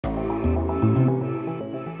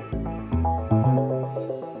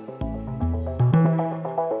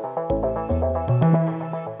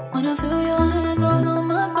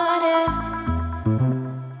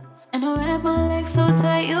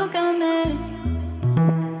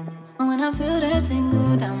When I feel that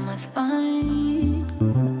tingle down my spine.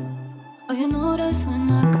 Oh, you know that's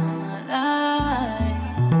when I come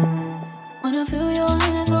alive. When I feel your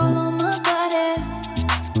hands all on my body,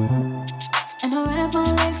 and I wrap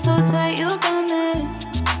my legs so tight you got me.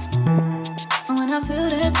 And when I feel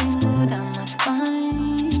that tingle down my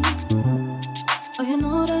spine, oh, you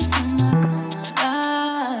know that's when I come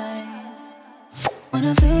alive. When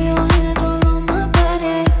I feel your hands all on my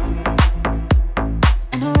body,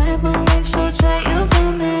 and I wrap my legs so tight you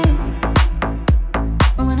got me.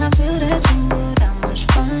 And when I feel that tingle down my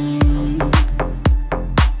spine,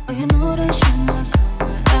 oh, you know that's when I come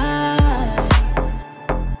alive.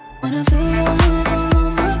 When I feel your hands all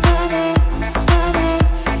on my body,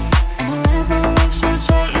 and I wrap my legs so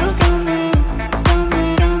tight you got me.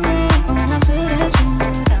 And when I feel that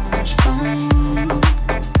tingle down my spine,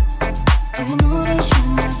 oh, you know that's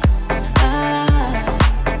when I come alive.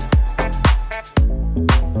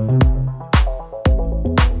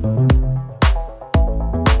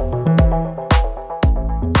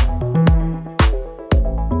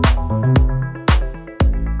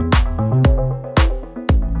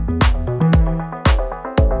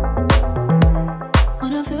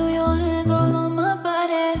 When I feel your hands all on my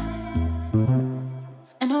body,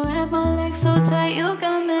 and I wrap my legs so tight you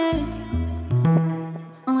got me.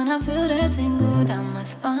 And when I feel that tingle down my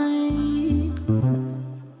spine,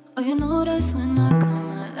 oh, you know that's when I come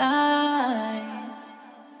alive.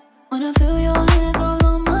 When I feel your hands all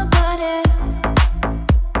on my body,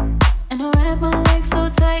 and I wrap my legs so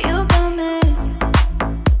tight you got me.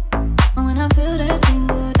 And when I feel that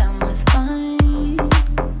tingle down my spine,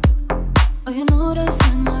 oh, you know that's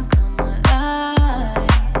when I come alive.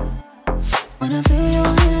 When I feel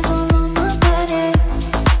your hands all on my body,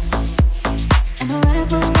 and I wrap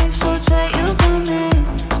my legs so tight you got me.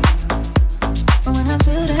 And when I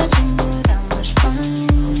feel that tingle down my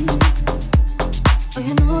spine, oh,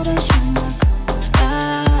 you know that's when I come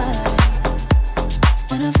alive.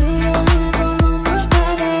 When I feel your hands all on my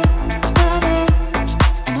body,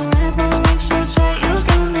 and I wrap my legs so tight you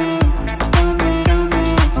got me.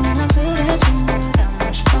 And when I feel that tingle down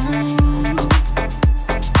my spine,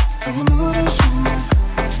 oh, you know that's when I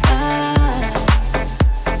come alive.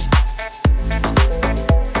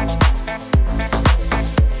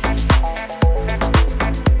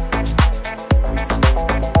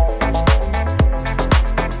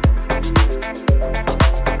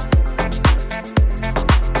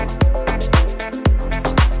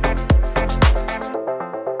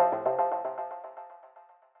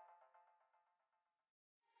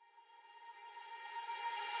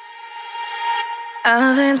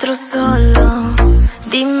 Adentro solo,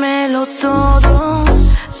 dímelo todo.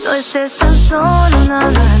 No estés tan solo, na,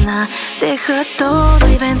 na, na. Deja todo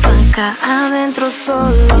y ven pa' acá. Adentro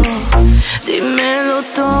solo, dímelo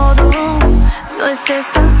todo. No estés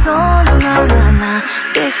tan solo, na, na, na.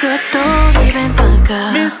 Deja todo y ven pa'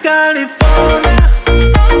 acá. Miss California.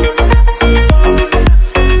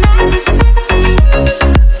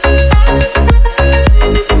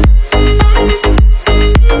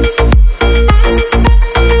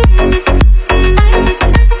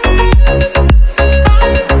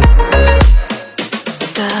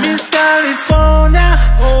 Miss California,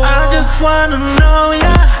 I just wanna know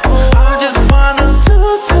ya. I just wanna do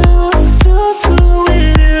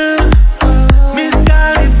with you. Miss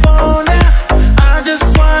California, I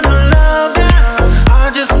just wanna love ya.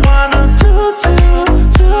 I just wanna do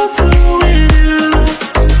with you.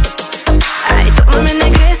 Ay, tómame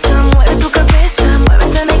negresa, mueve tu cabeza,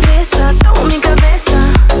 muévete negresa, toma mi cabeza.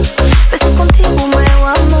 Besos contigo, muevo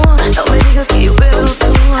amor, no me digas que yo pierdo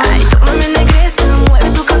tú. Ay, tómame negresa, mueve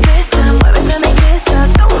tu cabeza, muévete negresa,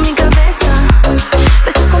 toma mi cabeza.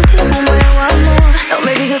 Besos contigo, muevo amor, no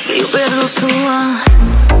me digas que yo pierdo tú.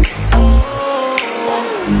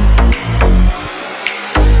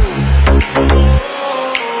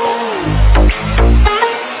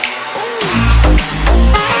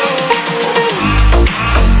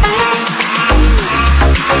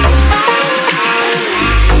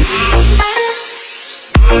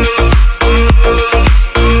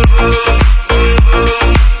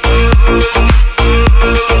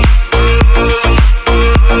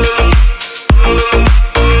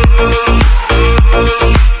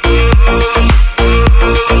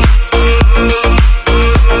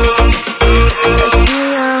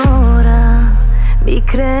 Y ahora, mi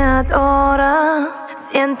creadora,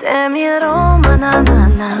 siente mi aroma, na, na,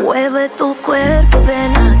 na. Mueve tu cuerpo,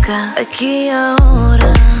 ven acá. Aquí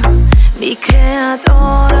ahora, mi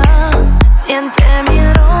creadora, siente mi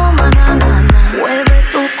aroma, na, na, na. Mueve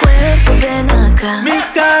tu cuerpo, ven acá. Miss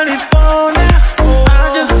California,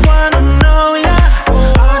 I just wanna know ya.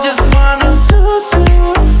 I just wanna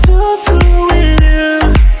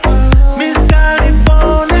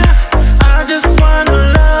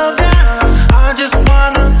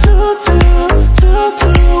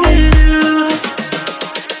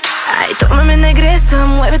toma mi negresa,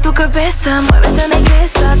 mueve tu cabeza, muévete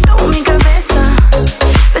negresa, toma mi cabeza.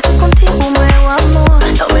 Besos contigo muevo amor,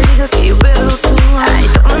 no me digas que yo pierdo tú. Ay,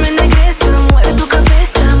 toma mi negresa, mueve tu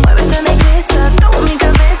cabeza, muévete negresa, toma mi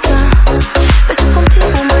cabeza. Besos contigo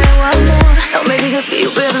muevo amor, no me digas que yo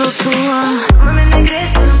pierdo tú. Toma mi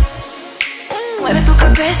negresa, mueve tu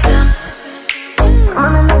cabeza.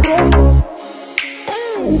 Toma mi negresa, mueve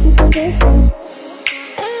tu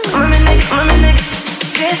cabeza. Toma mi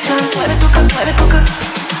negresa, mueve tu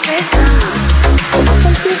cabeza.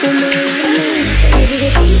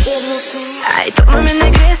 Ay, toma mi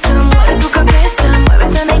negresa, mueve tu cabeza,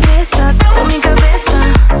 muévete negresa, toma mi cabeza.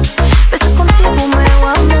 Besos contigo muevo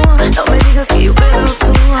amor, no me digas que yo pierdo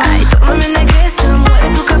tú. Ay, toma mi negresa, mueve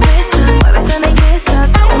tu cabeza, muévete negresa,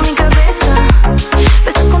 toma mi cabeza.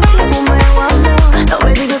 Besos contigo muevo amor, no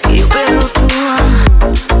me digas que yo pierdo tú.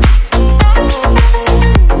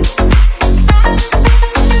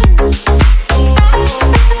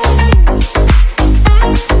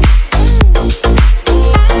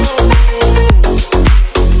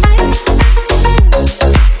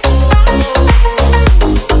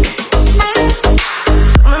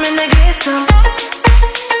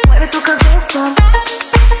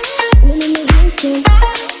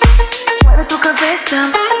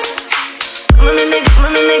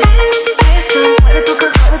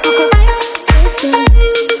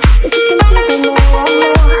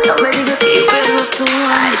 No me digas que yo pierdo tú.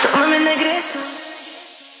 Ay, toma mi negresa.